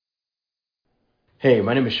Hey,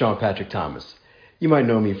 my name is Sean Patrick Thomas. You might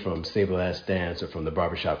know me from Save the Last Dance or from the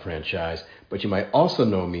Barbershop franchise, but you might also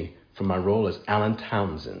know me from my role as Alan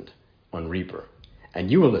Townsend on Reaper.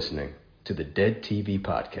 And you are listening to the Dead TV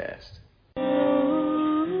Podcast.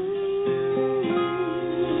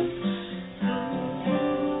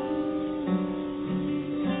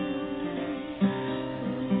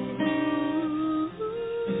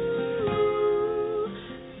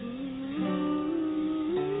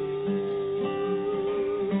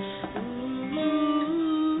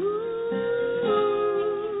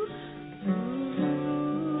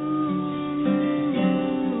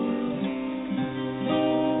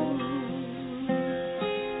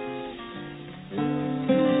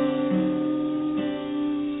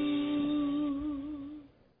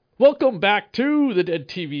 Welcome back to the Dead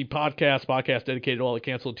TV podcast dedicated to all the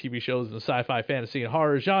canceled TV shows in the sci-fi, fantasy, and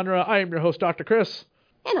horror genre. I am your host, Dr. Chris.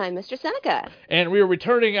 And I'm Mr. Seneca. And we are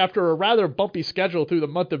returning after a rather bumpy schedule through the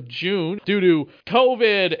month of June due to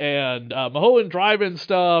COVID and Mulholland Drive-In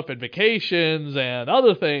stuff and vacations and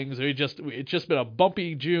other things. It's just been a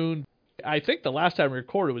bumpy June. I think the last time we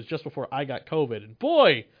recorded was just before I got COVID. And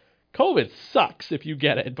boy, COVID sucks if you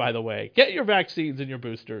get it, by the way. Get your vaccines and your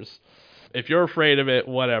boosters. If you're afraid of it,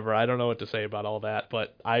 whatever. I don't know what to say about all that,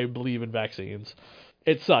 but I believe in vaccines.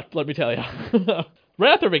 It sucked, let me tell you.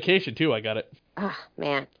 Right after vacation, too, I got it. Ah,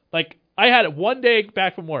 man. Like, I had it one day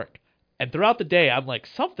back from work, and throughout the day, I'm like,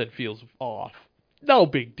 something feels off. No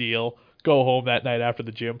big deal. Go home that night after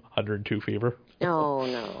the gym, 102 fever. Oh,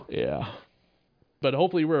 no. Yeah. But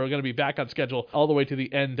hopefully we're going to be back on schedule all the way to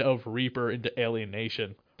the end of Reaper into Alien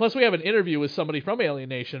Nation. Plus, we have an interview with somebody from Alien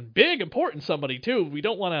Nation. Big, important somebody, too. We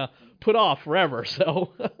don't want to put off forever,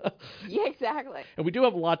 so... Yeah, exactly. And we do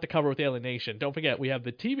have a lot to cover with Alien Nation. Don't forget, we have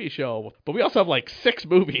the TV show, but we also have like 6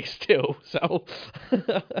 movies, too. So,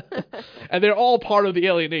 and they're all part of the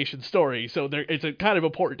Alien Nation story, so it's kind of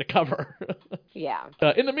important to cover. Yeah.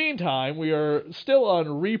 In the meantime, we are still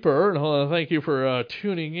on Reaper, and thank you for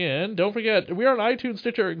tuning in. Don't forget, we are on iTunes,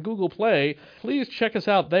 Stitcher, and Google Play. Please check us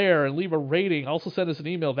out there and leave a rating. Also send us an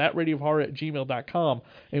email, thatradiohorror@gmail.com,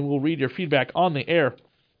 and we'll read your feedback on the air.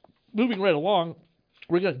 Moving right along,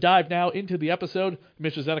 we're going to dive now into the episode.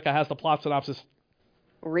 Mr. Zeneca has the plot synopsis.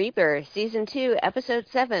 Reaper, Season 2, Episode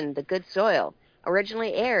 7, The Good Soil.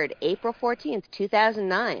 Originally aired April 14th,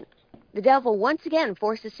 2009. The devil once again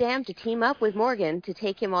forces Sam to team up with Morgan to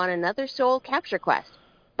take him on another soul capture quest.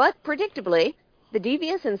 But, predictably, the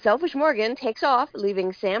devious and selfish Morgan takes off,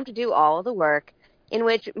 leaving Sam to do all the work, in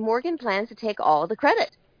which Morgan plans to take all the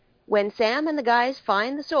credit. When Sam and the guys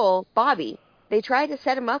find the soul, Bobby, they try to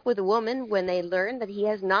set him up with a woman when they learn that he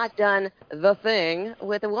has not done the thing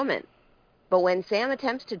with a woman. But when Sam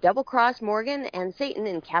attempts to double-cross Morgan and Satan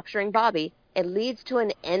in capturing Bobby, it leads to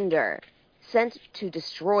an Ender, sent to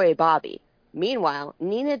destroy Bobby. Meanwhile,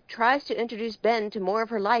 Nina tries to introduce Ben to more of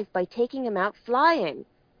her life by taking him out flying,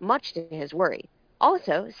 much to his worry.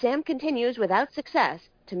 Also, Sam continues without success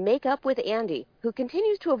to make up with Andy, who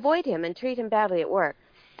continues to avoid him and treat him badly at work.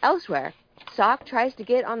 Elsewhere, Sock tries to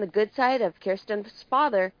get on the good side of Kirsten's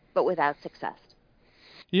father, but without success.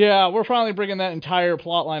 Yeah, we're finally bringing that entire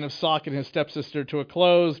plotline of Sock and his stepsister to a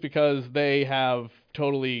close because they have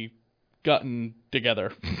totally gotten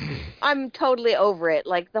together. I'm totally over it.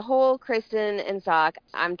 Like, the whole Kristen and Sock,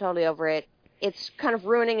 I'm totally over it. It's kind of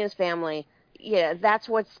ruining his family. Yeah, that's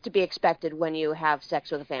what's to be expected when you have sex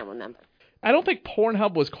with a family member. I don't think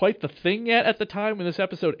Pornhub was quite the thing yet at the time when this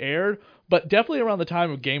episode aired, but definitely around the time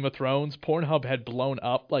of Game of Thrones, Pornhub had blown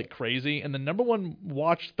up like crazy, and the number one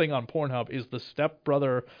watched thing on Pornhub is the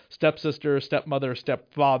stepbrother, stepsister, stepmother,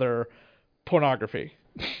 stepfather pornography.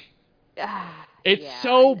 It's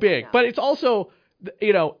so big, but it's also,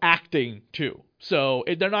 acting too. So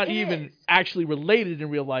they're not even actually related in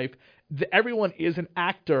real life. Everyone is an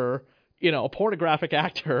actor, a pornographic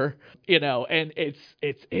actor, and it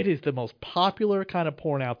is the most popular kind of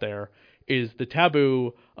porn out there, is the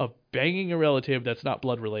taboo of banging a relative that's not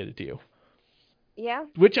blood related to you. Yeah.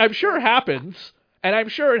 Which I'm sure happens, and I'm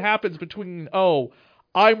sure it happens between,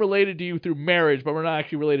 I'm related to you through marriage, but we're not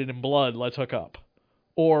actually related in blood, let's hook up.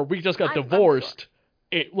 Or we just got divorced,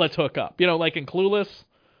 let's hook up. Like in Clueless,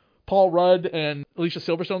 Paul Rudd and Alicia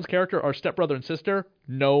Silverstone's character are stepbrother and sister,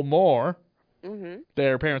 no more. Mm-hmm.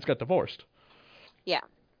 Their parents got divorced. Yeah.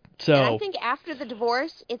 So and I think after the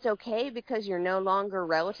divorce, it's okay because you're no longer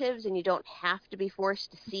relatives and you don't have to be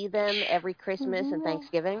forced to see them every Christmas and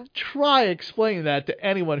Thanksgiving. Try explaining that to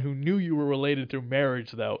anyone who knew you were related through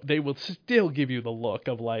marriage, though. They will still give you the look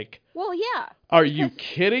of like, well, yeah. Are you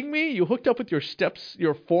kidding me? You hooked up with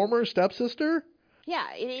your former stepsister?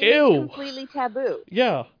 Yeah, it is completely taboo.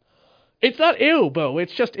 Yeah. It's not ew, Bo.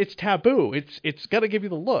 It's just, it's taboo. It's got to give you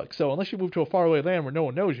the look. So unless you move to a faraway land where no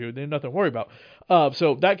one knows you, there's nothing to worry about.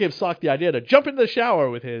 So that gives Sock the idea to jump into the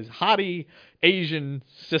shower with his hottie Asian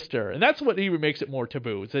sister. And that's what even makes it more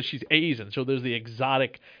taboo. It says she's Asian, so there's the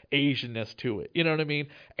exotic Asianness to it. You know what I mean?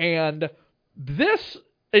 And this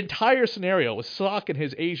entire scenario with Sock and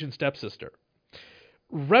his Asian stepsister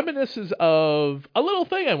reminisces of a little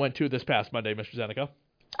thing I went to this past Monday, Mr. Zeneca.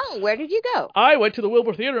 Oh, where did you go? I went to the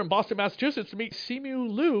Wilbur Theater in Boston, Massachusetts to meet Simu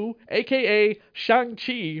Liu, a.k.a.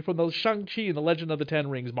 Shang-Chi from the Shang-Chi and the Legend of the Ten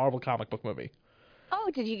Rings Marvel comic book movie. Oh,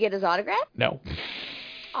 did you get his autograph? No.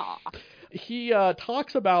 Aw. He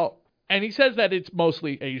talks about, and he says that it's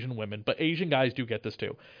mostly Asian women, but Asian guys do get this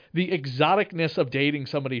too. The exoticness of dating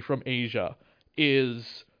somebody from Asia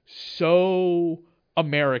is so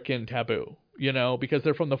American taboo, you know, because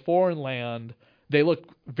they're from the foreign land. They look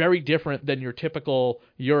very different than your typical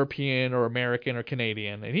European or American or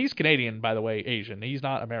Canadian. And he's Canadian, by the way, Asian. He's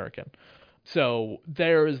not American. So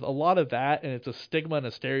there's a lot of that, and it's a stigma and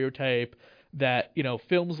a stereotype that, you know,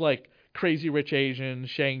 films like Crazy Rich Asians,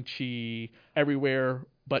 Shang-Chi, Everywhere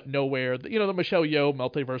But Nowhere, you know, the Michelle Yeoh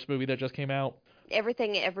multiverse movie that just came out.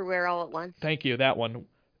 Everything, Everywhere, All at Once. Thank you, that one.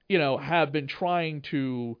 You know, have been trying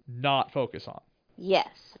to not focus on. Yes.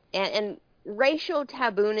 And racial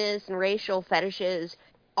tabooness and racial fetishes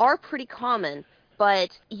are pretty common,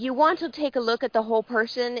 but you want to take a look at the whole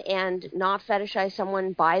person and not fetishize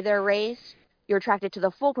someone by their race. You're attracted to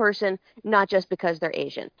the full person, not just because they're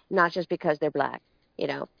Asian, not just because they're black, you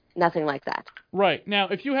know, nothing like that. Right. Now,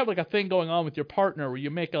 if you have like a thing going on with your partner where you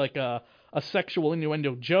make like a sexual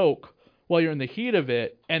innuendo joke while you're in the heat of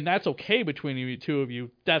it, and that's okay between you two of you,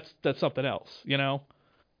 that's something else, you know?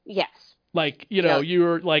 Yes. Like, you know,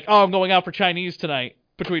 you're like, oh, I'm going out for Chinese tonight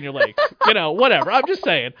between your legs. You know, whatever. I'm just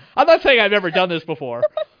saying. I'm not saying I've ever done this before.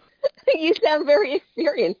 You sound very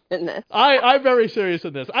experienced in this. I'm very serious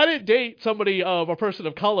in this. I didn't date somebody of a person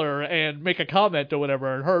of color and make a comment or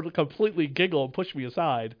whatever and her completely giggle and push me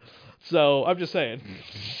aside. So I'm just saying.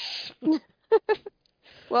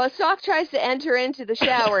 Well, Sock tries to enter into the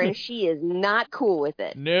shower and she is not cool with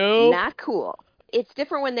it. No. Not cool. It's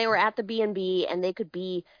different when they were at the B&B and they could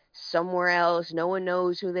be somewhere else, no one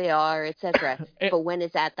knows who they are, etc. But when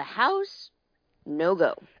it's at the house, no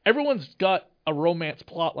go. Everyone's got a romance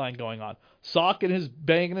plot line going on. Sock and his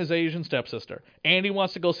banging his Asian stepsister. Andy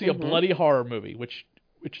wants to go see a bloody horror movie, which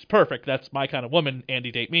is perfect. That's my kind of woman.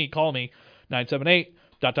 Andy, date me. Call me. 978. ...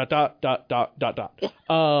 I'm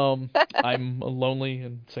lonely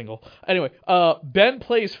and single. Anyway, Ben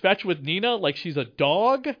plays fetch with Nina like she's a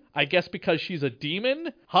dog. I guess because she's a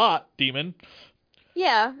demon. Hot demon.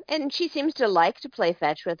 Yeah, and she seems to like to play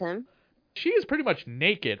fetch with him. She is pretty much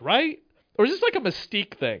naked, right? Or is this like a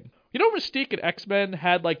Mystique thing? You know Mystique and X-Men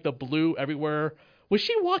had like the blue everywhere? Was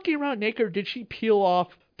she walking around naked or did she peel off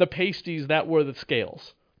the pasties that were the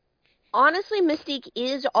scales? Honestly, Mystique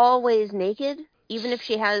is always naked, even if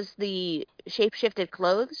she has the shape-shifted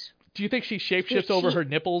clothes. Do you think she shape-shifts over her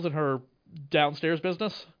nipples in her downstairs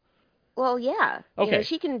business? Well, yeah. Okay. You know,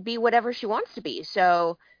 she can be whatever she wants to be.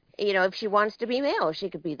 So, you know, if she wants to be male, she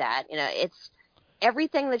could be that. You know, it's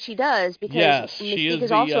everything that she does because Mystique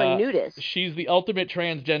is also a nudist. She's the ultimate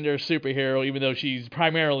transgender superhero, even though she's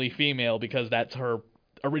primarily female because that's her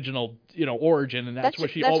original, you know, origin, and that's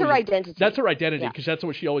what she always. That's her identity. That's her identity because that's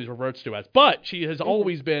what she always reverts to as. But she has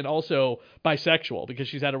always been also bisexual because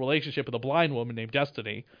she's had a relationship with a blind woman named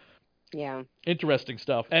Destiny. Yeah. Interesting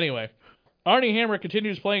stuff. Anyway. Arnie Hammer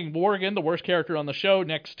continues playing Morgan, the worst character on the show,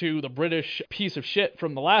 next to the British piece of shit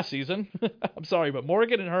from the last season. I'm sorry, but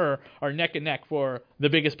Morgan and her are neck and neck for the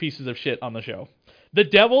biggest pieces of shit on the show. The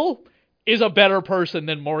Devil is a better person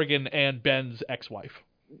than Morgan and Ben's ex-wife.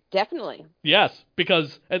 Definitely. Yes,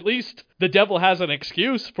 because at least the Devil has an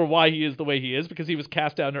excuse for why he is the way he is, because he was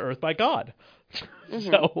cast down to earth by God.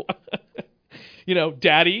 So, you know,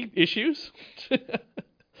 daddy issues.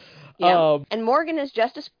 Yeah. And Morgan is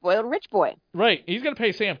just a spoiled rich boy. Right. He's going to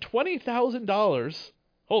pay Sam $20,000.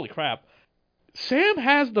 Holy crap. Sam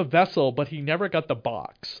has the vessel, but he never got the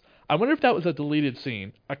box. I wonder if that was a deleted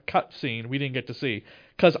scene, a cut scene we didn't get to see.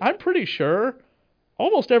 Because I'm pretty sure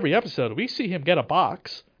almost every episode we see him get a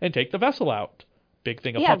box and take the vessel out. Big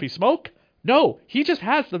thing of puffy smoke? No, he just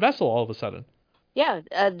has the vessel all of a sudden. Yeah,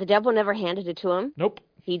 the Devil never handed it to him. Nope.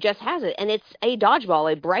 He just has it. And it's a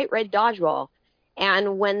dodgeball, a bright red dodgeball.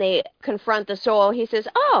 And when they confront the soul, he says,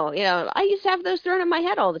 oh, you know, I used to have those thrown in my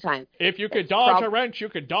head all the time. If you could dodge a wrench, you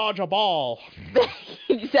could dodge a ball.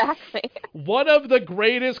 Exactly. One of the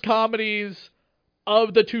greatest comedies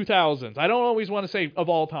of the 2000s. I don't always want to say of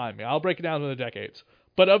all time. I'll break it down in the decades.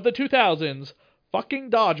 But of the 2000s,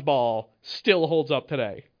 fucking Dodgeball still holds up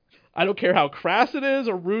today. I don't care how crass it is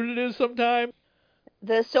or rude it is sometimes.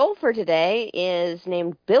 The soul for today is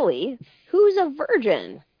named Billy, who's a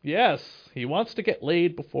virgin. Yes, he wants to get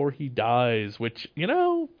laid before he dies, which,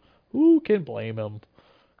 who can blame him?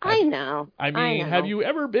 I know. Have you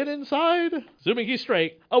ever been inside? Assuming he's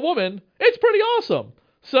straight, a woman, it's pretty awesome.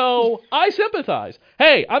 So I sympathize.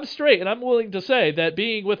 Hey, I'm straight, and I'm willing to say that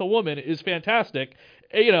being with a woman is fantastic,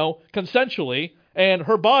 consensually, and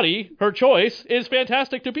her body, her choice, is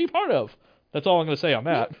fantastic to be part of. That's all I'm going to say on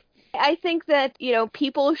that. I think that,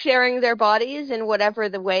 people sharing their bodies in whatever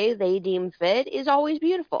the way they deem fit is always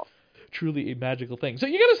beautiful. Truly a magical thing. So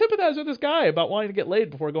you got to sympathize with this guy about wanting to get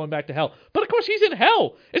laid before going back to hell. But of course, he's in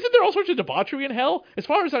hell. Isn't there all sorts of debauchery in hell? As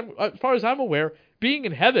far as I'm aware, being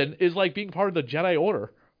in heaven is like being part of the Jedi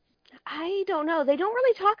Order. I don't know. They don't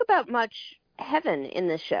really talk about much heaven in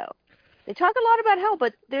this show. They talk a lot about hell,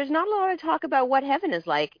 but there's not a lot of talk about what heaven is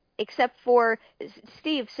like, except for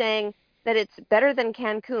Steve saying that it's better than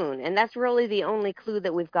Cancun, and that's really the only clue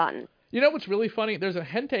that we've gotten. You know what's really funny? There's a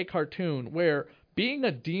hentai cartoon where being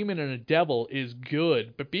a demon and a devil is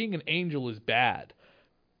good, but being an angel is bad.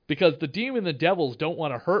 Because the demon and the devils don't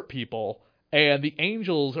want to hurt people, and the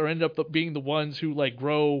angels end up being the ones who,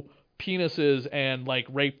 grow penises and,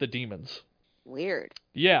 rape the demons. Weird.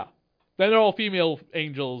 Yeah. Then they're all female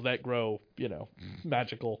angels that grow,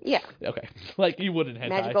 magical. Yeah. Okay. You would in hentai.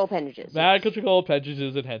 Magical appendages. Magical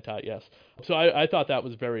appendages in hentai, yes. So I thought that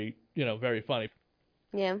was very, very funny.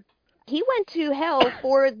 Yeah. He went to hell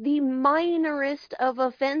for the minorest of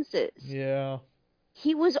offenses. Yeah.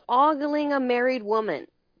 He was ogling a married woman.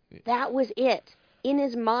 That was it. In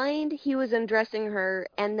his mind, he was undressing her,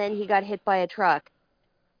 and then he got hit by a truck.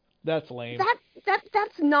 That's lame.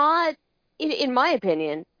 That's not, in my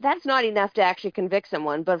opinion, that's not enough to actually convict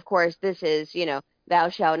someone. But of course, this is, thou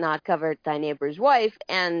shalt not covet thy neighbor's wife,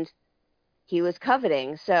 and he was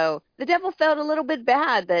coveting. So the devil felt a little bit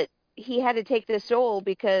bad that he had to take this soul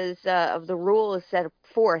because of the rules set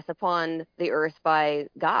forth upon the earth by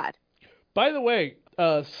God. By the way,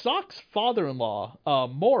 Sock's father-in-law,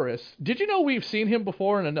 Morris, did you know we've seen him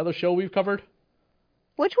before in another show we've covered?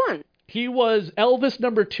 Which one? He was Elvis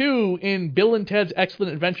number 2 in Bill and Ted's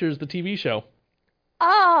Excellent Adventures, the TV show.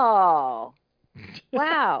 Oh,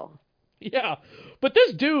 wow. Yeah, but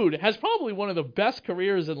this dude has probably one of the best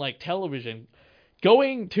careers in, television.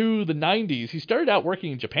 Going to the 90s, he started out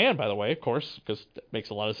working in Japan, by the way, of course, because that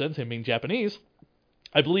makes a lot of sense, him being Japanese.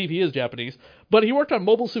 I believe he is Japanese. But he worked on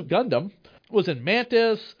Mobile Suit Gundam, was in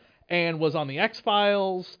Mantis, and was on the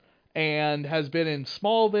X-Files, and has been in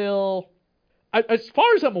Smallville. As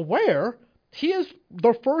far as I'm aware, he is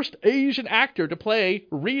the first Asian actor to play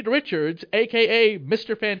Reed Richards, a.k.a.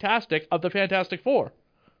 Mr. Fantastic of the Fantastic Four.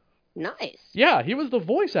 Nice. Yeah, he was the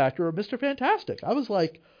voice actor of Mr. Fantastic. I was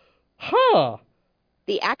like, huh.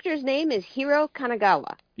 The actor's name is Hiro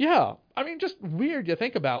Kanagawa. Yeah, just weird to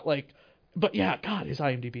think about, but yeah, God, his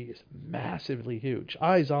IMDb is massively huge.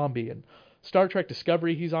 iZombie and Star Trek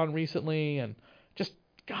Discovery he's on recently, and just,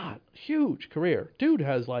 God, huge career. Dude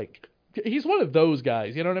has, he's one of those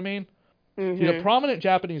guys, you know what I mean? Mm-hmm. He's a prominent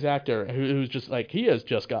Japanese actor who's just, he has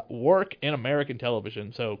just got work in American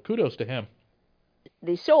television, so kudos to him.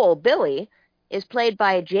 The soul, Billy, is played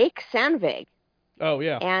by Jake Sandvig. Oh,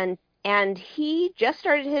 yeah. And he just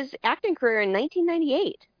started his acting career in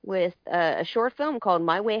 1998 with a short film called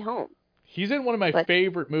My Way Home. He's in one of my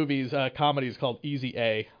favorite movies, comedies called Easy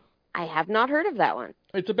A. I have not heard of that one.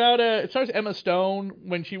 It's about it stars Emma Stone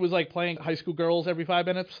when she was playing high school girls every 5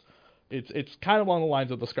 minutes. It's kind of along the lines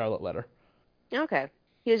of The Scarlet Letter. Okay.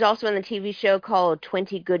 He was also in the TV show called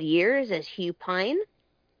 20 Good Years as Hugh Pine.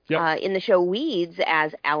 Yep. In the show Weeds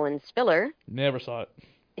as Alan Spiller. Never saw it.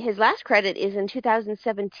 His last credit is in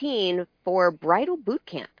 2017 for Bridal Boot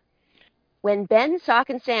Camp. When Ben, Sock,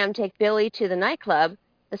 and Sam take Billy to the nightclub,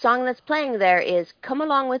 the song that's playing there is Come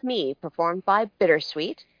Along With Me, performed by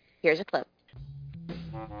Bittersweet. Here's a clip.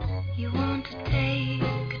 You want to take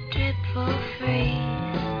a trip for free.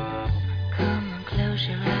 Come and close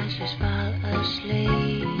your eyes, just fall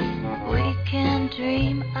asleep. We can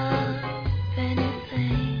dream of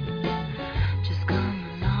anything. Just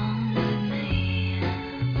come along with me.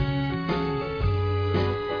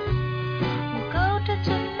 We'll go to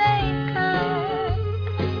Jamaica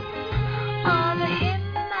or the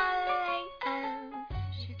Himalayas.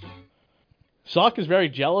 Sock is very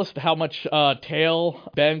jealous of how much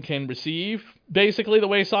tail Ben can receive. Basically, the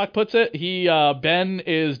way Sock puts it, Ben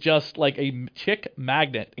is just like a chick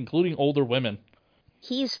magnet, including older women.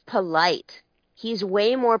 He's polite. He's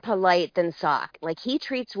way more polite than Sock. He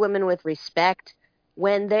treats women with respect.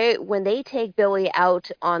 When they take Billy out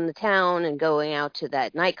on the town and going out to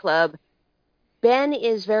that nightclub, Ben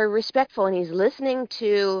is very respectful, and he's listening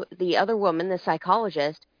to the other woman, the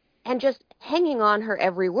psychologist, and just hanging on her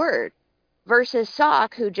every word, versus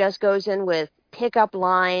Sock, who just goes in with pickup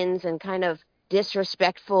lines and kind of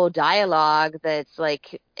disrespectful dialogue that's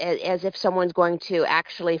like as if someone's going to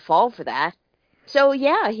actually fall for that. So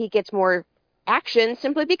yeah, he gets more action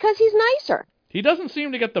simply because he's nicer. He doesn't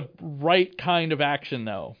seem to get the right kind of action,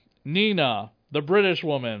 though. Nina, the British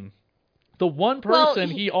woman, the one person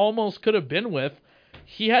he almost could have been with,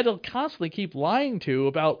 he had to constantly keep lying to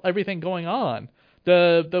about everything going on.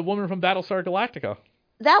 The woman from Battlestar Galactica.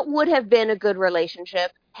 That would have been a good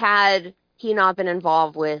relationship had he not been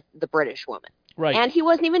involved with the British woman. Right. And he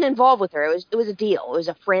wasn't even involved with her. It was a deal. It was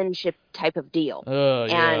a friendship type of deal.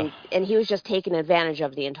 And he was just taking advantage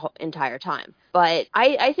of the entire time. But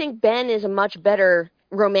I think Ben is a much better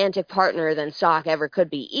romantic partner than Sock ever could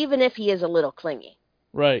be, even if he is a little clingy.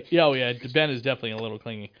 Right. Yeah, Ben is definitely a little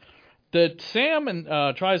clingy. Sam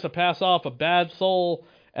tries to pass off a bad soul,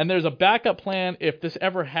 and there's a backup plan if this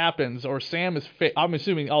ever happens, or Sam is... I'm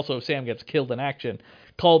assuming also if Sam gets killed in action,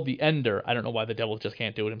 called the Ender. I don't know why the devil just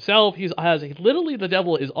can't do it himself. The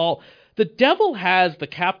devil has the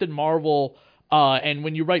Captain Marvel, and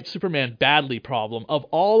when you write Superman badly problem, of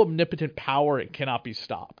all omnipotent power, it cannot be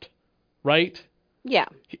stopped. Right? Yeah.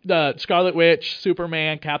 The Scarlet Witch,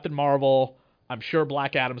 Superman, Captain Marvel... I'm sure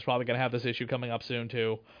Black Adam's probably going to have this issue coming up soon,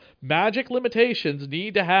 too. Magic limitations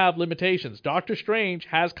need to have limitations. Doctor Strange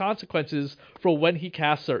has consequences for when he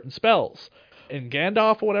casts certain spells. In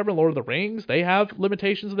Gandalf or whatever, Lord of the Rings, they have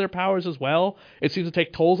limitations of their powers as well. It seems to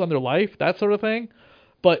take tolls on their life, that sort of thing.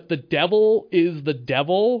 But the devil is the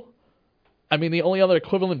devil. I mean, the only other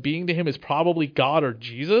equivalent being to him is probably God or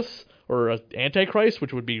Jesus, or Antichrist,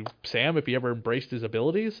 which would be Sam if he ever embraced his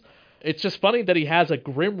abilities. It's just funny that he has a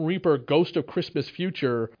Grim Reaper Ghost of Christmas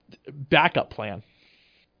Future backup plan.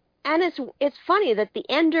 And it's funny that the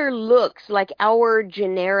Ender looks like our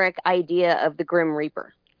generic idea of the Grim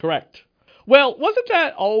Reaper. Correct. Well, wasn't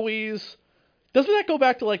that always... Doesn't that go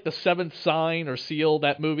back to like the Seventh Sign or Seal,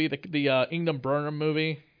 that movie, the Ingmar Burnham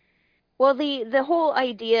movie? Well, the whole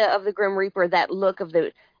idea of the Grim Reaper, that look of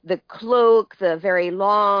the cloak, the very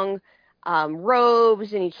long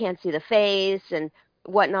robes, and you can't see the face and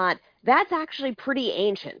whatnot, that's actually pretty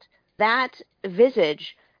ancient. That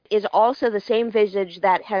visage is also the same visage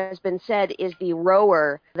that has been said is the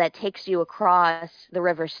rower that takes you across the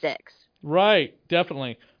river Styx. Right,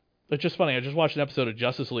 definitely. It's just funny. I just watched an episode of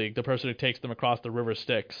Justice League. The person who takes them across the river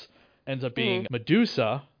Styx ends up being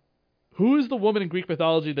Medusa. Who is the woman in Greek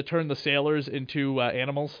mythology that turned the sailors into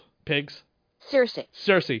animals? Pigs? Circe.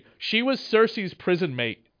 She was Circe's prison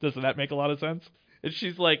mate. Doesn't that make a lot of sense? And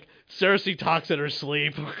she's like, Circe talks in her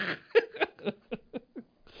sleep.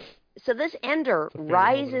 So this Ender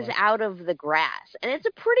rises out of the grass, and it's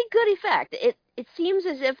a pretty good effect. It seems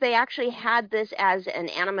as if they actually had this as an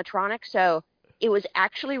animatronic, so it was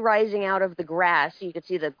actually rising out of the grass. You could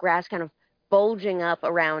see the grass kind of bulging up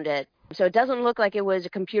around it. So it doesn't look like it was a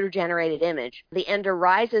computer-generated image. The Ender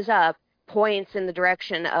rises up, points in the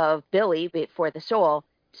direction of Billy for the soul,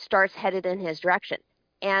 starts headed in his direction.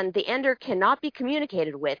 And the Ender cannot be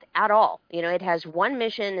communicated with at all. You know, it has one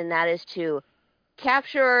mission, and that is to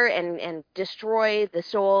capture and destroy the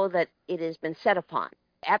soul that it has been set upon.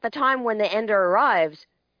 At the time when the Ender arrives,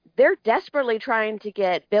 they're desperately trying to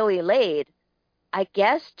get Billy laid, I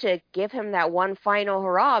guess to give him that one final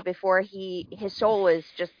hurrah before his soul is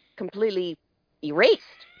just completely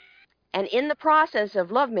erased. And in the process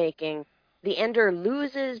of lovemaking, the Ender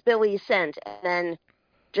loses Billy's scent and then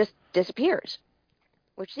just disappears.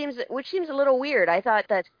 Which seems a little weird. I thought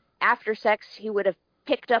that after sex he would have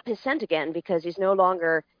picked up his scent again because he's no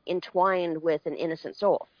longer entwined with an innocent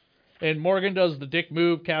soul. And Morgan does the dick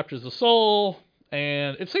move, captures the soul,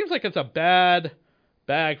 and it seems like it's a bad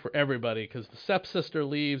bag for everybody because the stepsister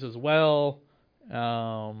leaves as well.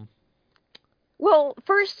 Well,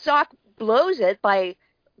 first Sock blows it by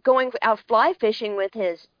going out fly fishing with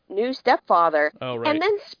his new stepfather, and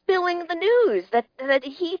then spilling the news that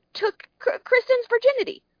he took Kristen's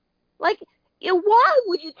virginity. Like, why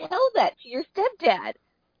would you tell that to your stepdad?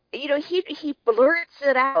 You know, he blurts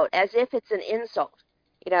it out as if it's an insult.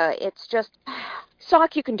 You know, it's just,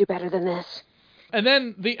 Sock, you can do better than this. And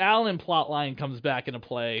then the Alan plotline comes back into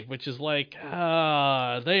play, which is like,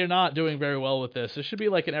 they are not doing very well with this. It should be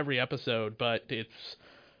like in every episode, but it's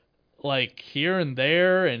like here and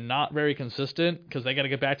there and not very consistent because they got to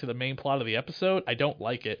get back to the main plot of the episode. I don't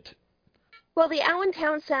like it. Well, the Alan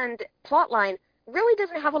Townsend plotline really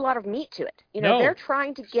doesn't have a lot of meat to it. You know, they're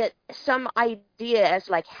trying to get some idea as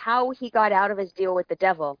like how he got out of his deal with the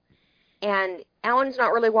devil. And Alan's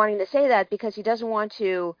not really wanting to say that because he doesn't want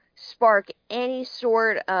to spark any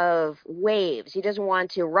sort of waves. He doesn't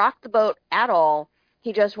want to rock the boat at all.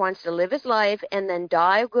 He just wants to live his life and then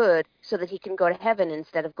die good so that he can go to heaven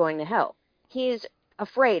instead of going to hell. He's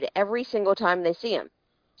afraid every single time they see him.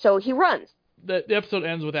 So he runs. The episode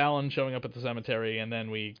ends with Alan showing up at the cemetery, and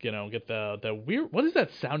then we, get the weird... What is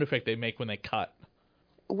that sound effect they make when they cut?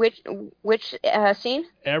 Which scene?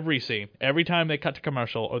 Every scene. Every time they cut to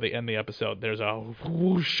commercial or they end the episode, there's a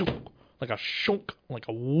whoosh, like a shunk, like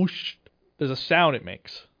a whoosh. There's a sound it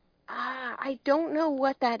makes. I don't know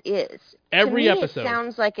what that is. Every to me, episode. It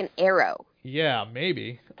sounds like an arrow. Yeah,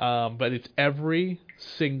 maybe. But it's every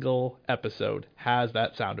single episode has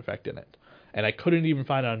that sound effect in it. And I couldn't even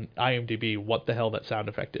find on IMDb what the hell that sound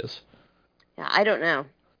effect is. Yeah, I don't know.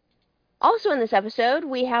 Also in this episode,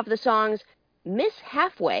 we have the songs Miss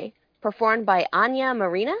Halfway, performed by Anya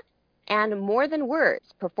Marina, and More Than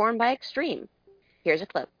Words, performed by Extreme. Here's a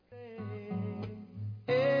clip.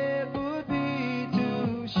 It would be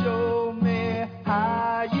to show me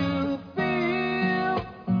how you feel.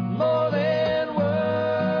 More than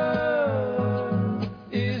words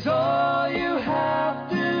is all you have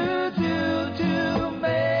to do to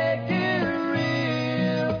make it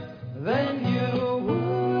real. Then you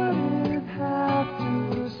wouldn't have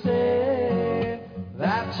to say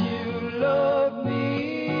that you love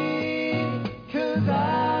me, 'cause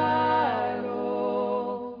I'd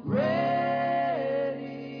already.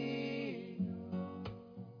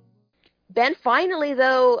 Ben finally,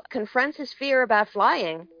 though, confronts his fear about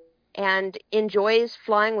flying and enjoys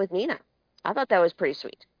flying with Nina. I thought that was pretty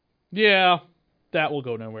sweet. Yeah, that will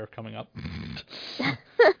go nowhere coming up.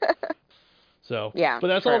 So, Yeah, but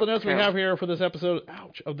that's true, all the notes we true. have here for this episode,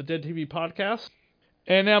 of the Dead TV podcast.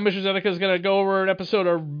 And now Mr. Zeneca is going to go over an episode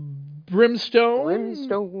of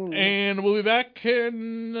Brimstone. And we'll be back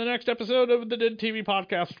in the next episode of the Dead TV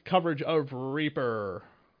podcast coverage of Reaper.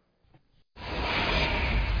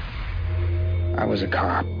 I was a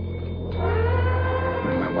cop.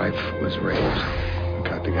 When my wife was raped, I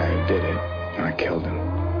caught the guy who did it, and I killed him.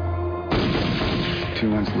 2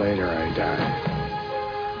 months later, I died.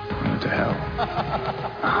 I went to hell.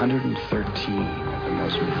 113 of the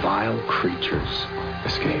most vile creatures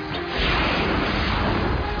escaped.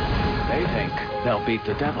 They think they'll beat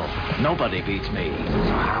the devil. Nobody beats me.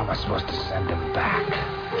 So how am I supposed to send them back?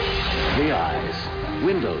 The eyes,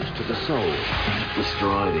 windows to the soul.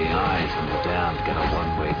 Destroy the eyes and the damned get a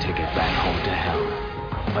one-way ticket back home to hell.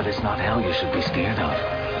 But it's not hell you should be scared of.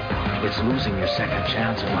 It's losing your second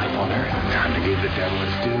chance at life on earth. Time to give the devil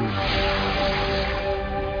his due.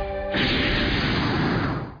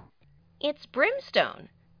 It's Brimstone,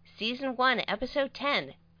 Season 1, Episode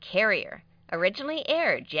 10, Carrier, originally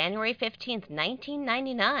aired January 15th,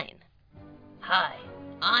 1999. Hi,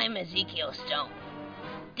 I'm Ezekiel Stone.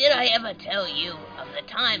 Did I ever tell you of the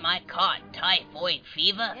time I caught typhoid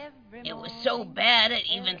fever? It was so bad it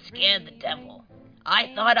even scared the devil.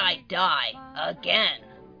 I thought I'd die again.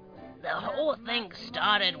 The whole thing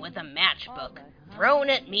started with a matchbook thrown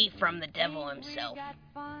at me from the devil himself.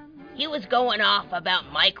 He was going off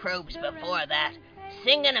about microbes before that,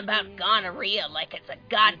 singing about gonorrhea like it's a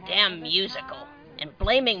goddamn musical, and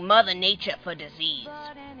blaming Mother Nature for disease.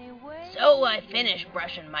 So I finished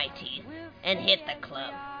brushing my teeth and hit the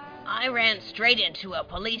club. I ran straight into a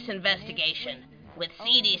police investigation, with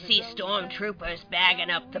CDC stormtroopers bagging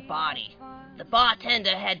up the body. The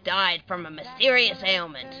bartender had died from a mysterious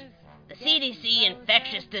ailment. The CDC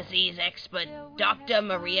infectious disease expert, Dr.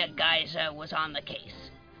 Maria Geyser, was on the case.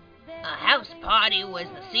 A house party was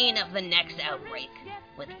the scene of the next outbreak,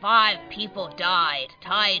 with 5 people died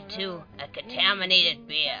tied to a contaminated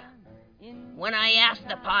beer. When I asked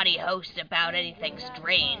the party host about anything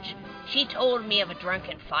strange, she told me of a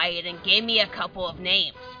drunken fight and gave me a couple of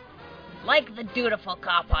names. Like the dutiful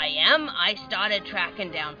cop I am, I started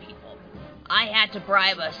tracking down people. I had to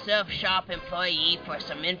bribe a surf shop employee for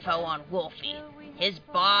some info on Wolfie, his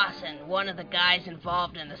boss, and one of the guys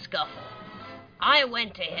involved in the scuffle. I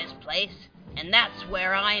went to his place, and that's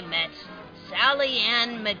where I met Sally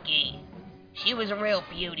Ann McGee. She was a real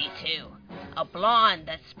beauty, too. A blonde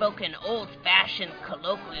that spoke in old-fashioned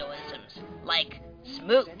colloquialisms, like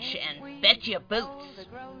smooch and bet your boots.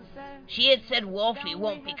 She had said Wolfie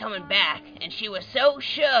won't be coming back, and she was so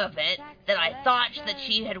sure of it that I thought that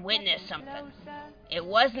she had witnessed something. It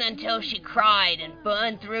wasn't until she cried and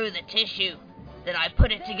burned through the tissue that I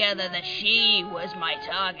put it together that she was my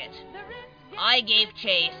target. I gave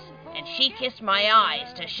chase, and she kissed my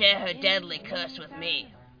eyes to share her deadly curse with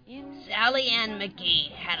me. Sally Ann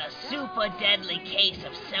McGee had a super deadly case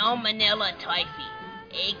of Salmonella typhi,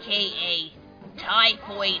 aka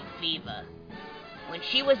typhoid fever. When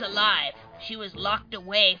she was alive, She was locked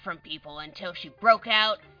away from people until she broke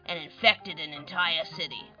out and infected an entire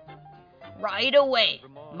city. Right away,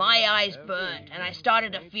 my eyes burned and I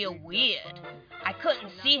started to feel weird. I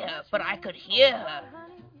couldn't see her, but I could hear her,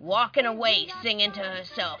 walking away singing to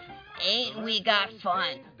herself, "Ain't we got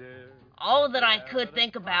fun?" All that I could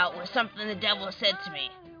think about was something the devil said to me.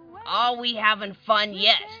 "Are we having fun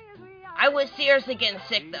yet?" I was seriously getting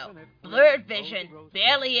sick, though. Blurred vision,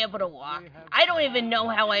 barely able to walk. I don't even know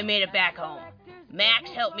how I made it back home.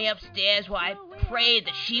 Max helped me upstairs while I prayed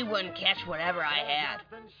that she wouldn't catch whatever I had.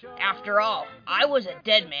 After all, I was a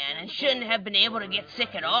dead man and shouldn't have been able to get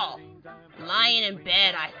sick at all. Lying in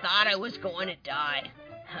bed, I thought I was going to die.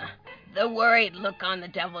 The worried look on the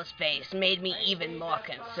devil's face made me even more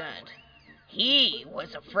concerned. He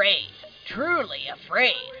was afraid, truly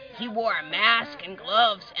afraid. He wore a mask and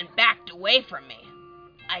gloves and backed away from me.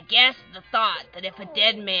 I guess the thought that if a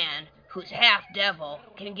dead man who's half devil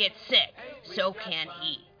can get sick, so can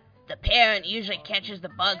he. The parent usually catches the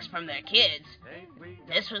bugs from their kids.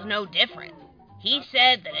 This was no different. He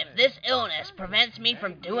said that if this illness prevents me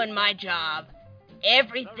from doing my job,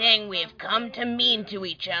 everything we have come to mean to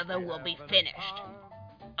each other will be finished.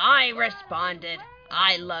 I responded,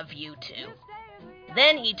 "I love you too."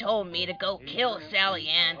 Then he told me to go kill Sally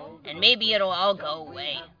Ann, and maybe it'll all go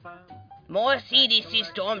away. More CDC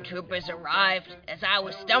stormtroopers arrived as I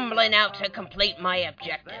was stumbling out to complete my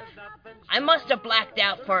objective. I must have blacked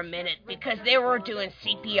out for a minute because they were doing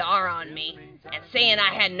CPR on me and saying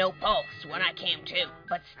I had no pulse when I came to,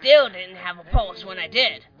 but still didn't have a pulse when I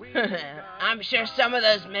did. I'm sure some of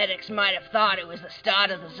those medics might have thought it was the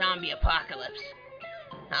start of the zombie apocalypse.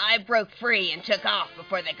 I broke free and took off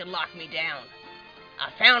before they could lock me down. I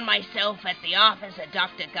found myself at the office of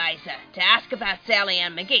Dr. Geiser to ask about Sally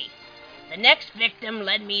Ann McGee. The next victim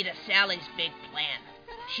led me to Sally's big plan.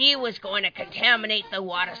 She was going to contaminate the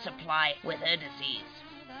water supply with her disease.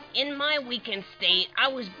 In my weakened state, I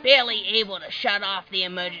was barely able to shut off the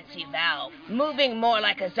emergency valve, moving more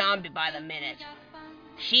like a zombie by the minute.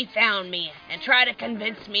 She found me and tried to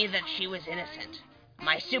convince me that she was innocent.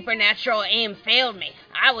 My supernatural aim failed me.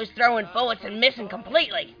 I was throwing bullets and missing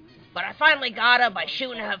completely. But I finally got her by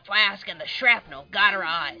shooting her flask and the shrapnel got her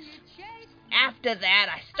eyes. After that,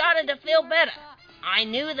 I started to feel better. I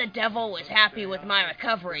knew the devil was happy with my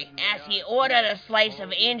recovery as he ordered a slice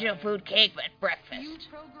of angel food cake at breakfast.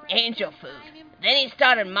 Angel food. Then he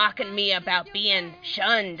started mocking me about being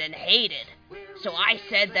shunned and hated. So I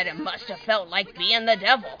said that it must have felt like being the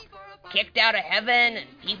devil. Kicked out of heaven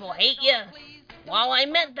and people hate you. While I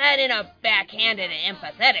meant that in a backhanded and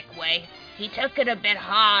empathetic way, he took it a bit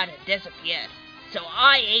hard and disappeared. So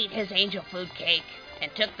I ate his angel food cake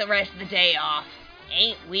and took the rest of the day off.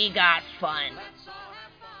 Ain't we got fun?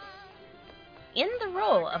 In the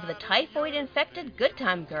role of the typhoid-infected good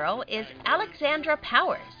time girl is Alexandra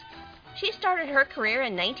Powers. She started her career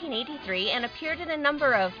in 1983 and appeared in a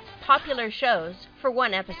number of popular shows for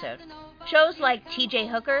one episode. Shows like T.J.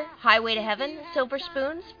 Hooker, Highway to Heaven, Silver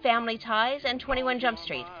Spoons, Family Ties, and 21 Jump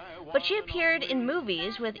Street. But she appeared in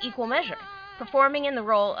movies with equal measure, performing in the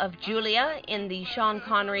role of Julia in the Sean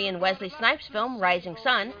Connery and Wesley Snipes film Rising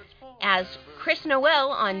Sun, as Chris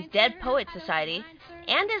Noel on Dead Poets Society,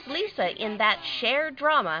 and as Lisa in that shared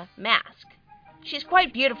drama, Mask. She's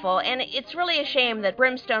quite beautiful, and it's really a shame that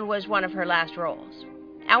Brimstone was one of her last roles.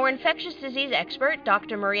 Our infectious disease expert,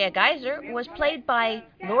 Dr. Maria Geiser, was played by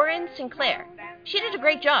Lauren Sinclair. She did a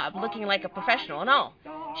great job, looking like a professional and all.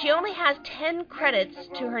 She only has 10 credits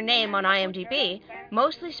to her name on IMDb,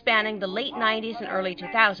 mostly spanning the late 90s and early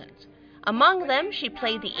 2000s. Among them, she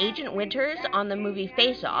played the Agent Winters on the movie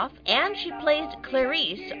Face Off, and she played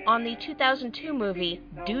Clarice on the 2002 movie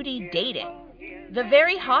Duty Dating. The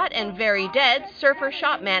very hot and very dead surfer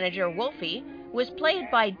shop manager Wolfie was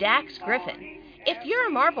played by Dax Griffin. If you're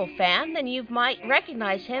a Marvel fan, then you might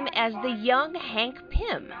recognize him as the young Hank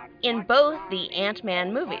Pym in both the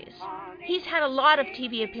Ant-Man movies. He's had a lot of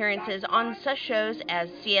TV appearances on such shows as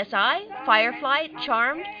CSI, Firefly,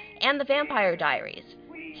 Charmed, and The Vampire Diaries.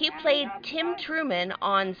 He played Tim Truman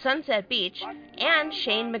on Sunset Beach and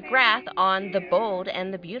Shane McGrath on The Bold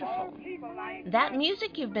and the Beautiful. That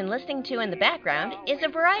music you've been listening to in the background is a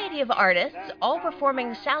variety of artists all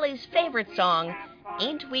performing Sally's favorite song,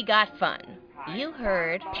 Ain't We Got Fun. You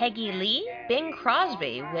heard Peggy Lee, Bing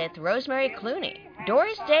Crosby with Rosemary Clooney,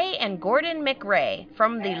 Doris Day and Gordon McRae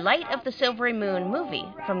from the Light of the Silvery Moon movie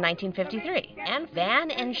from 1953, and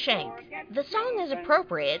Van and Shank. The song is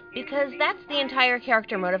appropriate because that's the entire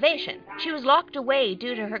character motivation. She was locked away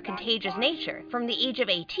due to her contagious nature from the age of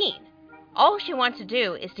 18. All she wants to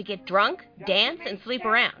do is to get drunk, dance, and sleep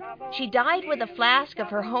around. She died with a flask of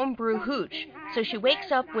her homebrew hooch, so she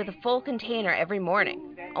wakes up with a full container every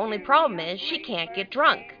morning. Only problem is she can't get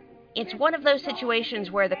drunk. It's one of those situations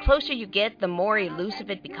where the closer you get, the more elusive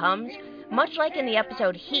it becomes, much like in the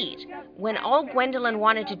episode Heat, when all Gwendolyn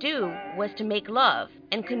wanted to do was to make love,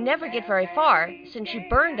 and could never get very far since she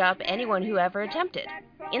burned up anyone who ever attempted.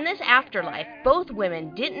 In this afterlife, both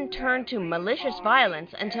women didn't turn to malicious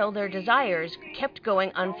violence until their desires kept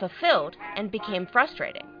going unfulfilled and became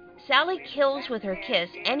frustrating. Sally kills with her kiss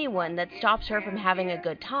anyone that stops her from having a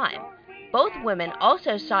good time. Both women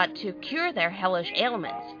also sought to cure their hellish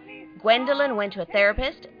ailments. Gwendolyn went to a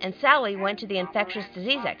therapist, and Sally went to the infectious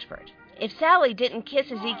disease expert. If Sally didn't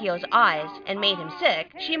kiss Ezekiel's eyes and made him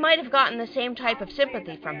sick, she might have gotten the same type of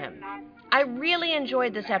sympathy from him. I really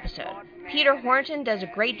enjoyed this episode. Peter Horton does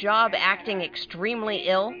a great job acting extremely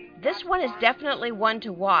ill. This one is definitely one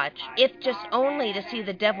to watch, if just only to see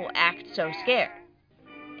the devil act so scared.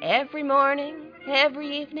 Every morning,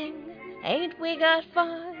 every evening, ain't we got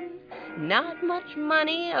fun? Not much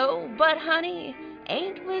money, oh, but honey,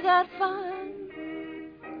 ain't we got fun?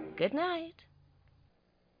 Good night.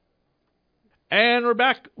 And we're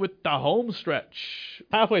back with the home stretch.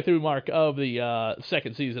 Halfway through mark of the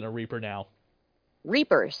second season of Reaper now.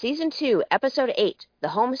 Reaper, Season 2, Episode 8, The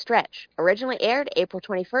Home Stretch, originally aired April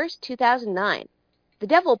 21st, 2009. The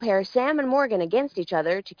devil pairs Sam and Morgan against each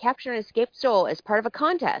other to capture an escaped soul as part of a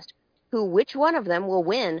contest. Which one of them will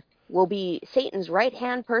win will be Satan's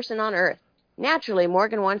right-hand person on Earth. Naturally,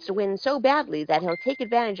 Morgan wants to win so badly that he'll take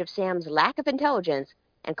advantage of Sam's lack of intelligence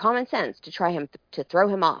and common sense to try to throw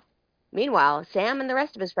him off. Meanwhile, Sam and the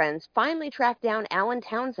rest of his friends finally track down Alan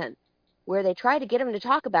Townsend, where they try to get him to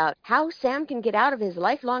talk about how Sam can get out of his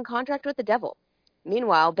lifelong contract with the devil.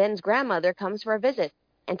 Meanwhile, Ben's grandmother comes for a visit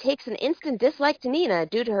and takes an instant dislike to Nina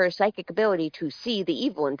due to her psychic ability to see the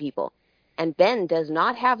evil in people. And Ben does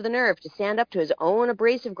not have the nerve to stand up to his own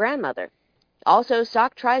abrasive grandmother. Also,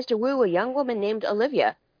 Sock tries to woo a young woman named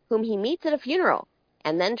Olivia, whom he meets at a funeral,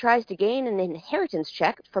 and then tries to gain an inheritance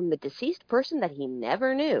check from the deceased person that he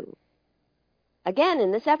never knew. Again,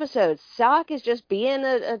 in this episode, Sock is just being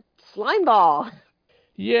a slime ball.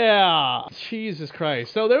 Yeah, Jesus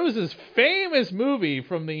Christ. So there was this famous movie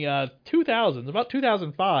from the 2000s, about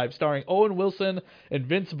 2005, starring Owen Wilson and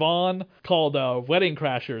Vince Vaughn called Wedding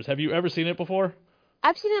Crashers. Have you ever seen it before?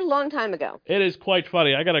 I've seen it a long time ago. It is quite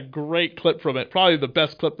funny. I got a great clip from it, probably the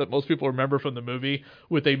best clip that most people remember from the movie,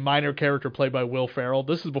 with a minor character played by Will Ferrell.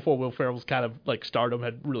 This is before Will Ferrell's kind of like stardom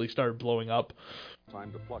had really started blowing up.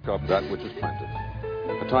 Time to pluck up that which is planted.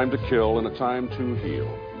 A time to kill and a time to heal.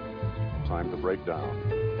 A time to break down.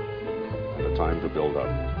 And a time to build up.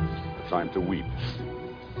 A time to weep.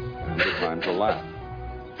 And a time to laugh.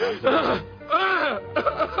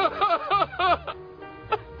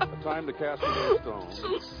 A time to cast away stones.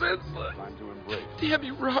 So senseless. A time to embrace. Damn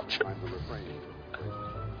you, Roger. A time to refrain.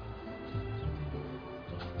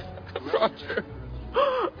 Roger.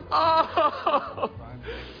 Oh!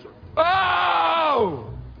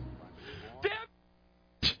 Oh! Damn!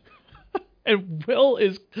 And Will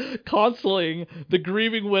is consoling the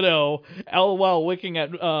grieving widow while looking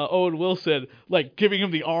at Owen Wilson, like giving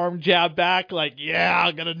him the arm jab back, like, yeah,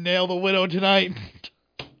 I'm gonna nail the widow tonight.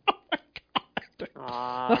 Oh my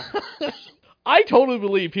God. I totally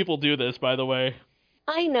believe people do this, by the way.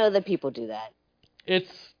 I know that people do that. It's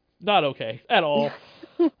not okay at all.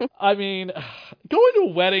 I mean, going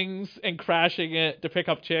to weddings and crashing it to pick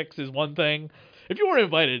up chicks is one thing. If you weren't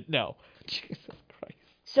invited, no. Jesus Christ.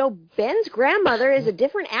 So Ben's grandmother is a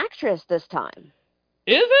different actress this time.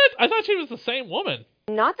 Is it? I thought she was the same woman.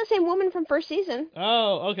 Not the same woman from first season.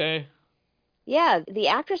 Oh, okay. Yeah, the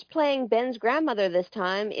actress playing Ben's grandmother this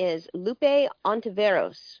time is Lupe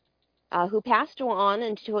Ontiveros, who passed on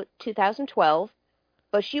in 2012.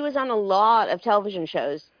 But she was on a lot of television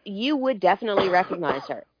shows. You would definitely recognize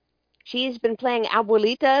her. She's been playing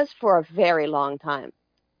abuelitas for a very long time.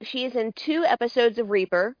 She is in 2 episodes of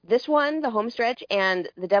Reaper. This one, The Homestretch, and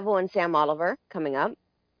The Devil and Sam Oliver, coming up.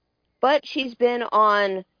 But she's been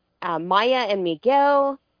on Maya and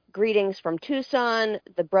Miguel, Greetings from Tucson,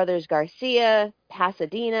 The Brothers Garcia,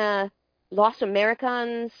 Pasadena, Los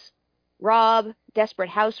Americans, Rob, Desperate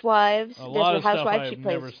Housewives. A lot of stuff I've she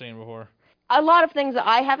plays never seen before. a lot of things that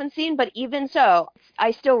I haven't seen, but even so,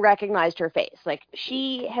 I still recognized her face. Like,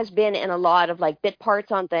 she has been in a lot of, like, bit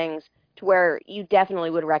parts on things to where you definitely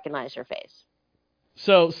would recognize her face.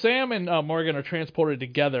 So Sam and Morgan are transported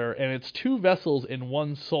together, and it's 2 vessels in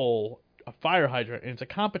one soul. a fire hydrant, and it's a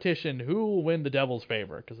competition who will win the devil's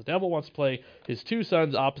favor, because the devil wants to play his two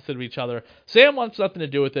sons opposite of each other. Sam wants nothing to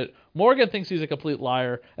do with it. Morgan thinks he's a complete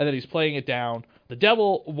liar, and that he's playing it down. The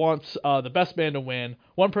devil wants the best man to win.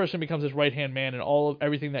 One person becomes his right-hand man and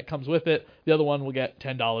everything that comes with it. The other one will get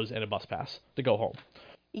 $10 and a bus pass to go home.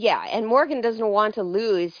 Yeah, and Morgan doesn't want to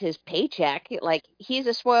lose his paycheck. Like, he's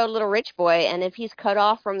a spoiled little rich boy, and if he's cut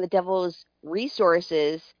off from the devil's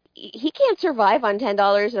resources, he can't survive on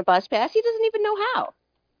 $10 and a bus pass. He doesn't even know how.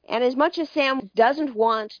 And as much as Sam doesn't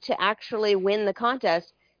want to actually win the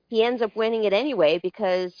contest, he ends up winning it anyway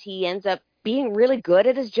because he ends up being really good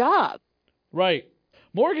at his job. Right.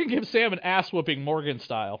 Morgan gives Sam an ass-whooping Morgan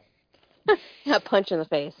style. A punch in the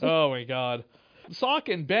face. Oh, my God. Sock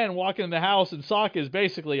and Ben walk in the house, and Sock is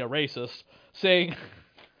basically a racist, saying,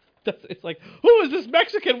 it's like, who is this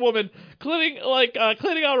Mexican woman cleaning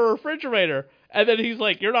out a refrigerator? And then he's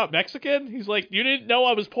like, you're not Mexican? He's like, you didn't know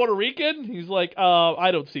I was Puerto Rican? He's like,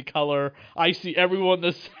 I don't see color. I see everyone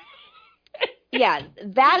the same. Yeah,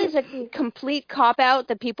 that is a complete cop-out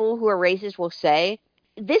that people who are racist will say.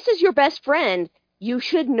 This is your best friend. You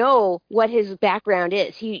should know what his background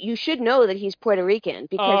is. You should know that he's Puerto Rican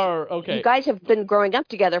because Okay. you guys have been growing up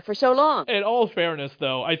together for so long. In all fairness,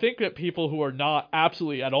 though, I think that people who are not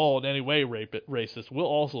absolutely at all in any way racist will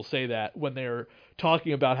also say that when they're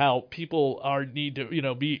talking about how people need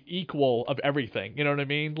to, be equal of everything. You know what I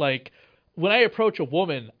mean? Like, when I approach a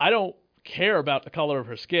woman, I don't care about the color of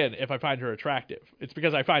her skin if I find her attractive. It's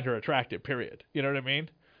because I find her attractive, period. You know what I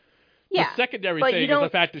mean? Yeah, the secondary thing is the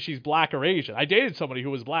fact that she's black or Asian. I dated somebody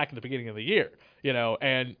who was black at the beginning of the year,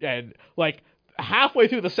 and like halfway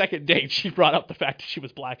through the second date, she brought up the fact that she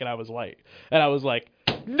was black and I was white. And I was like,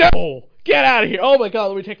 no, get out of here. Oh my God,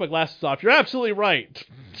 let me take my glasses off. You're absolutely right.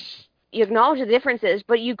 You acknowledge the differences,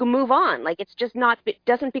 but you can move on. Like, it's just it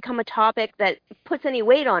doesn't become a topic that puts any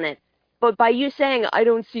weight on it. But by you saying, I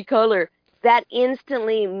don't see color, that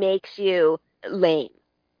instantly makes you lame.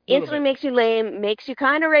 Instantly makes you lame, makes you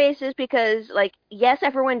kind of racist because, like, yes,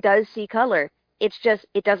 everyone does see color. It's just,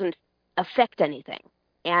 it doesn't affect anything.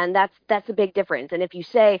 And that's a big difference. And if you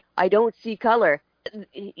say, I don't see color,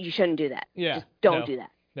 you shouldn't do that. Yeah. Just don't do that.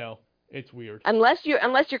 No, it's weird. Unless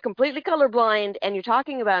you're completely colorblind and you're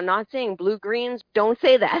talking about not seeing blue greens, don't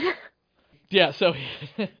say that. Yeah, so,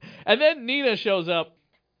 and then Nina shows up.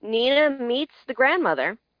 Nina meets the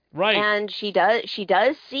grandmother. Right. And she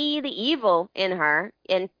does see the evil in her,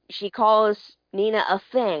 and she calls Nina a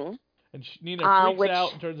thing. And Nina freaks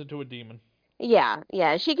out and turns into a demon. Yeah.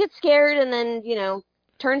 She gets scared and then,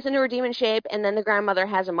 turns into her demon shape, and then the grandmother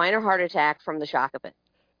has a minor heart attack from the shock of it.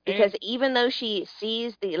 Because even though she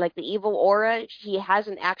sees the evil aura, she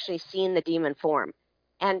hasn't actually seen the demon form.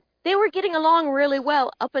 And they were getting along really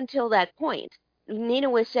well up until that point. Nina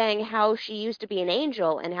was saying how she used to be an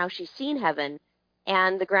angel and how she's seen heaven.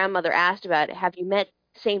 And the grandmother asked about, have you met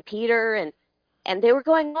St. Peter? And they were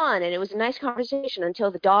going on, and it was a nice conversation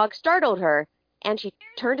until the dog startled her, and she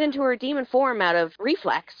turned into her demon form out of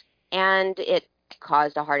reflex, and it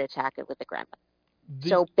caused a heart attack with the grandmother.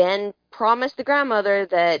 So Ben promised the grandmother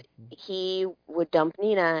that he would dump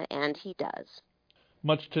Nina, and he does.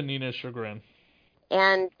 Much to Nina's chagrin.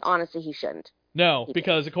 And honestly, he shouldn't. No,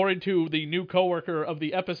 because according to the new coworker of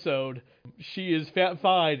the episode, she is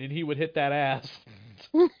fine, and he would hit that ass.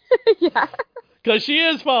 Yeah. Because she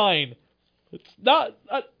is fine. It's not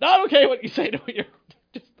okay what you say to her.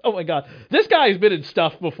 Oh my God. This guy's been in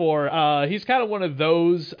stuff before. He's kind of one of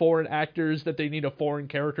those foreign actors that they need a foreign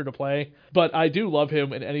character to play. But I do love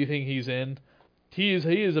him in anything he's in. He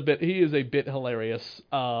is a bit hilarious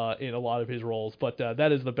in a lot of his roles, but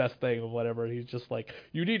that is the best thing of whatever. He's just like,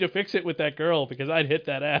 you need to fix it with that girl because I'd hit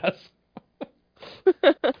that ass.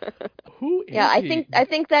 Who is he? I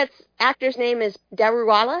think that actor's name is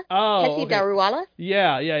Daruwala. Oh, okay. Daruwala.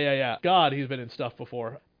 Yeah. God, he's been in stuff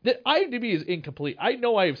before. The IMDb is incomplete. I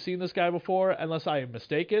know I have seen this guy before, unless I am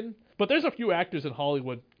mistaken. But there's a few actors in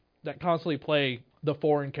Hollywood that constantly play the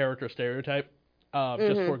foreign character stereotype,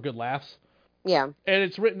 just for good laughs. Yeah. And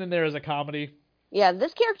it's written in there as a comedy. Yeah,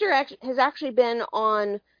 this character has actually been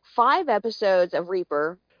on 5 episodes of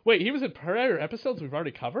Reaper. Wait, he was in prior episodes we've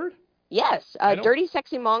already covered? Yes. Dirty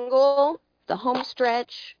Sexy Mongol, The Home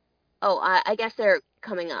Stretch. Oh, I guess they're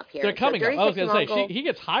coming up here. They're coming up. I was going to say, Mongol. he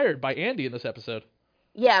gets hired by Andy in this episode.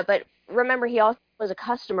 Yeah, but remember, he also was a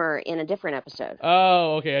customer in a different episode.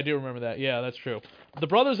 Oh, okay, I do remember that. Yeah, that's true. The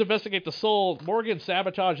brothers investigate the soul. Morgan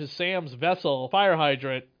sabotages Sam's vessel fire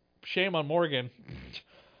hydrant. Shame on Morgan.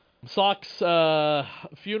 Sock's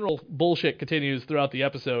funeral bullshit continues throughout the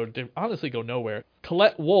episode. They honestly go nowhere.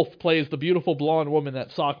 Colette Wolfe plays the beautiful blonde woman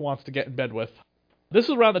that Sock wants to get in bed with. This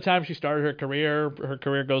is around the time she started her career. Her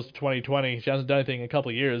career goes to 2020. She hasn't done anything in a couple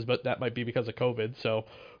of years, but that might be because of COVID. So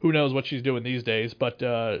who knows what she's doing these days. But,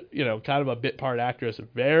 kind of a bit part actress.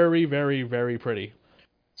 Very, very, very pretty.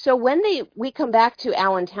 So when we come back to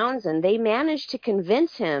Alan Townsend, they managed to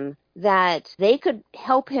convince him that they could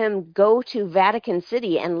help him go to Vatican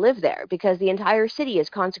City and live there because the entire city is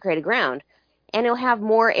consecrated ground, and he'll have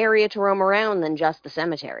more area to roam around than just the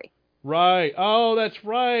cemetery. Right. Oh, that's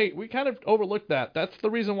right. We kind of overlooked that. That's the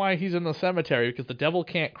reason why he's in the cemetery, because the devil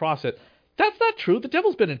can't cross it. That's not true. The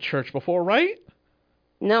devil's been in church before, right?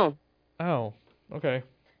 No. Oh, okay.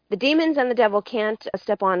 The demons and the devil can't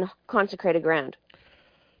step on consecrated ground.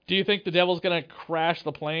 Do you think the devil's going to crash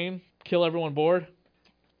the plane, kill everyone aboard?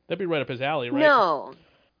 That'd be right up his alley, right? No.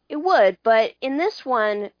 It would, but in this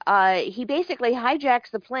one, he basically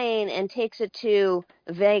hijacks the plane and takes it to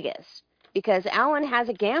Vegas because Alan has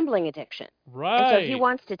a gambling addiction. Right. And so he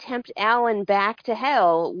wants to tempt Alan back to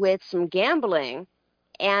hell with some gambling,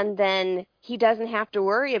 and then he doesn't have to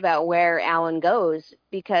worry about where Alan goes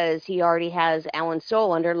because he already has Alan's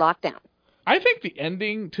soul under lockdown. I think the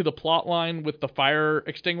ending to the plot line with the fire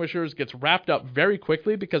extinguishers gets wrapped up very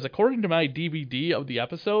quickly because according to my DVD of the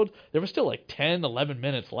episode, there was still like 10, 11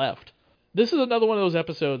 minutes left. This is another one of those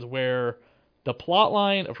episodes where the plot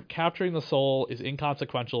line of capturing the soul is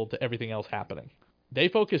inconsequential to everything else happening. They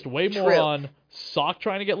focused way more on Sock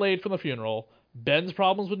trying to get laid from the funeral, Ben's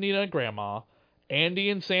problems with Nina and Grandma, Andy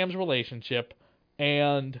and Sam's relationship,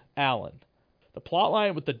 and Alan. The plot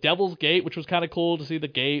line with the Devil's Gate, which was kind of cool to see the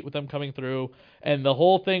gate with them coming through, and the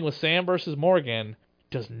whole thing with Sam versus Morgan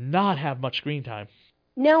does not have much screen time.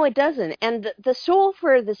 No, it doesn't. And the soul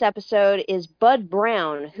for this episode is Bud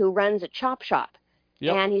Brown, who runs a chop shop.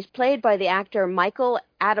 Yep. And he's played by the actor Michael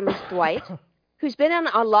Adams Dwight, who's been on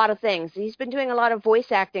a lot of things. He's been doing a lot of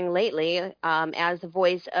voice acting lately as the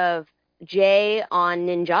voice of Jay on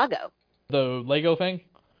Ninjago. The Lego thing?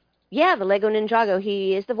 Yeah, the Lego Ninjago.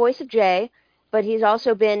 He is the voice of Jay. But he's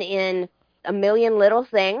also been in A Million Little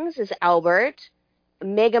Things as Albert,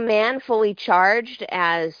 Mega Man Fully Charged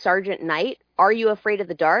as Sergeant Knight, Are You Afraid of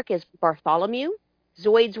the Dark as Bartholomew,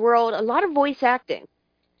 Zoid's World, a lot of voice acting.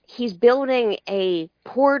 He's building a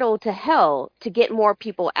portal to hell to get more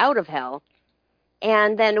people out of hell.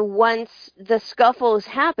 And then once the scuffles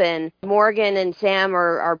happen, Morgan and Sam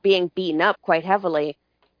are being beaten up quite heavily.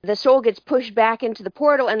 The soul gets pushed back into the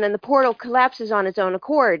portal, and then the portal collapses on its own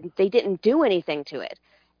accord. They didn't do anything to it.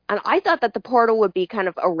 And I thought that the portal would be kind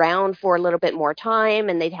of around for a little bit more time,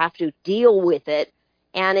 and they'd have to deal with it,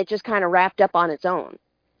 and it just kind of wrapped up on its own.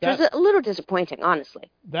 It was a little disappointing, honestly.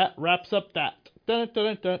 That wraps up that. Dun, dun,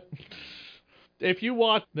 dun, dun. If you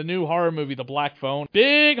watch the new horror movie, The Black Phone,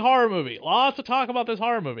 big horror movie, lots of talk about this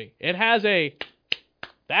horror movie. It has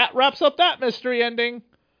that wraps up that mystery ending.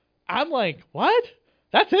 I'm like, what?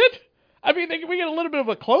 That's it? I mean, we get a little bit of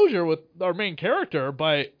a closure with our main character,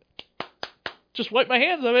 but just wipe my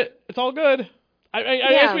hands of it. It's all good. I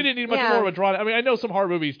guess we didn't need much more of a draw. I mean, I know some horror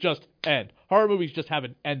movies just end. Horror movies just have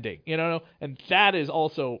an ending, and that is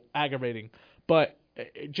also aggravating. But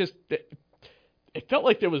it felt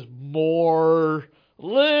like there was a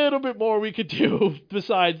little bit more we could do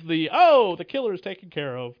besides the killer's taken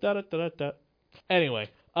care of. Da-da-da-da-da. Anyway,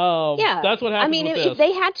 that's what happened. I mean, with if this.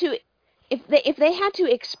 they had to. If they had to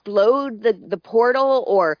explode the portal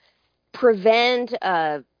or prevent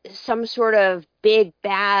some sort of big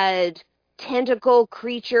bad tentacle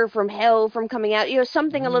creature from hell from coming out,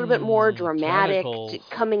 something a little bit more dramatic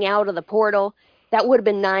coming out of the portal, that would have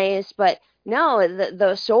been nice. But no,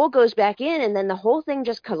 the soul goes back in, and then the whole thing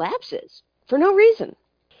just collapses for no reason.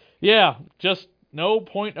 Yeah, just no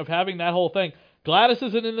point of having that whole thing. Gladys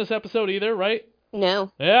isn't in this episode either, right?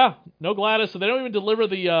 No. Yeah, no Gladys, so they don't even deliver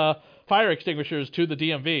the fire extinguishers to the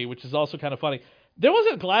DMV, which is also kind of funny. There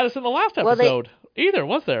wasn't Gladys in the last episode either,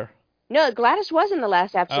 was there? No, Gladys was in the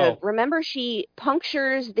last episode. Remember, she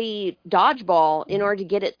punctures the dodgeball in order to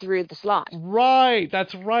get it through the slot. Right,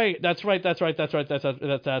 that's right. And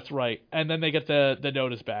then they get the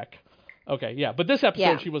notice back. Okay, yeah, but this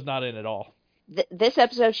episode she was not in at all. This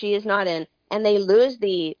episode she is not in, and they lose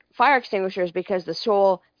the fire extinguishers because the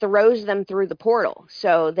soul throws them through the portal,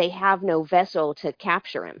 so they have no vessel to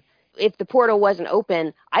capture him. If the portal wasn't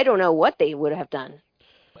open, I don't know what they would have done.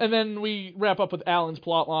 And then we wrap up with Alan's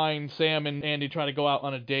plot line. Sam and Andy try to go out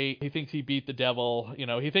on a date. He thinks he beat the devil.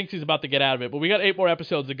 He thinks he's about to get out of it. But we got 8 more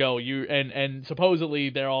episodes to go. And supposedly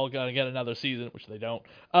they're all going to get another season, which they don't.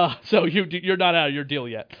 So you're not out of your deal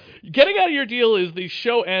yet. Getting out of your deal is the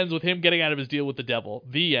show ends with him getting out of his deal with the devil.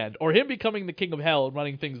 The end. Or him becoming the king of hell and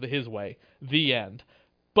running things his way. The end.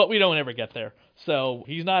 But we don't ever get there. So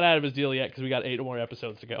he's not out of his deal yet because we got 8 more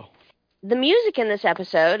episodes to go. The music in this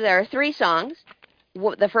episode, there are 3 songs.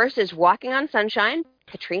 The first is Walking on Sunshine,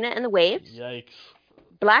 Katrina and the Waves. Yikes.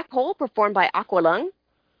 Black Hole, performed by Aqualung.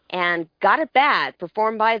 And Got It Bad,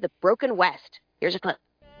 performed by The Broken West. Here's a clip.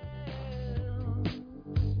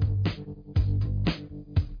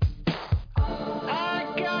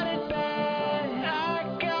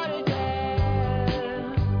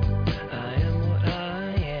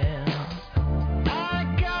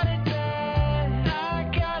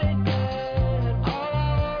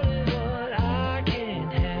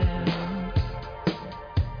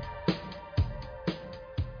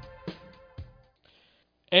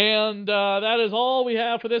 And that is all we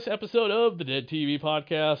have for this episode of the Dead TV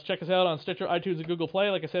Podcast. Check us out on Stitcher, iTunes, and Google Play.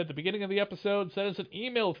 Like I said at the beginning of the episode, send us an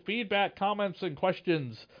email with feedback, comments, and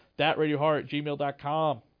questions.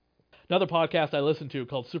 thatradioheart@gmail.com. Another podcast I listen to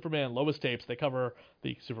called Superman Lois Tapes. They cover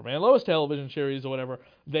the Superman Lois television series or whatever.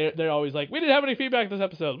 They're always like, we didn't have any feedback this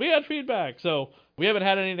episode. We had feedback. So we haven't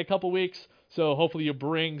had any in a couple weeks. So hopefully you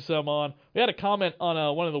bring some on. We had a comment on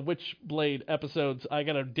one of the Witchblade episodes. I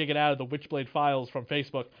got to dig it out of the Witchblade files from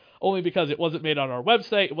Facebook, only because it wasn't made on our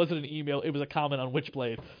website. It wasn't an email. It was a comment on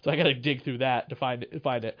Witchblade. So I got to dig through that to find it. It's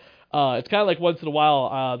kind of like once in a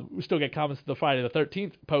while, we still get comments to the Friday the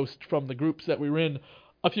 13th post from the groups that we were in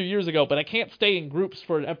a few years ago, but I can't stay in groups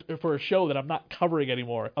for a show that I'm not covering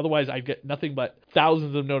anymore. Otherwise, I get nothing but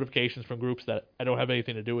thousands of notifications from groups that I don't have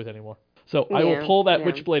anything to do with anymore. So I will pull that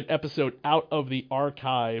Witchblade episode out of the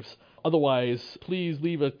archives. Otherwise, please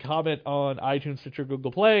leave a comment on iTunes, Stitcher,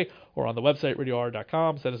 Google Play, or on the website,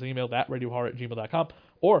 radiohorror.com. Send us an email at radiohorror@gmail.com,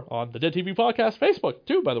 or on the Dead TV Podcast Facebook,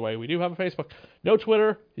 too, by the way. We do have a Facebook. No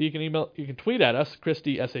Twitter. You can tweet at us,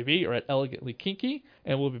 Christy SAV, or at Elegantly Kinky,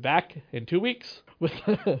 and we'll be back in 2 weeks with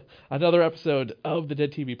another episode of the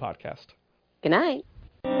Dead TV Podcast. Good night.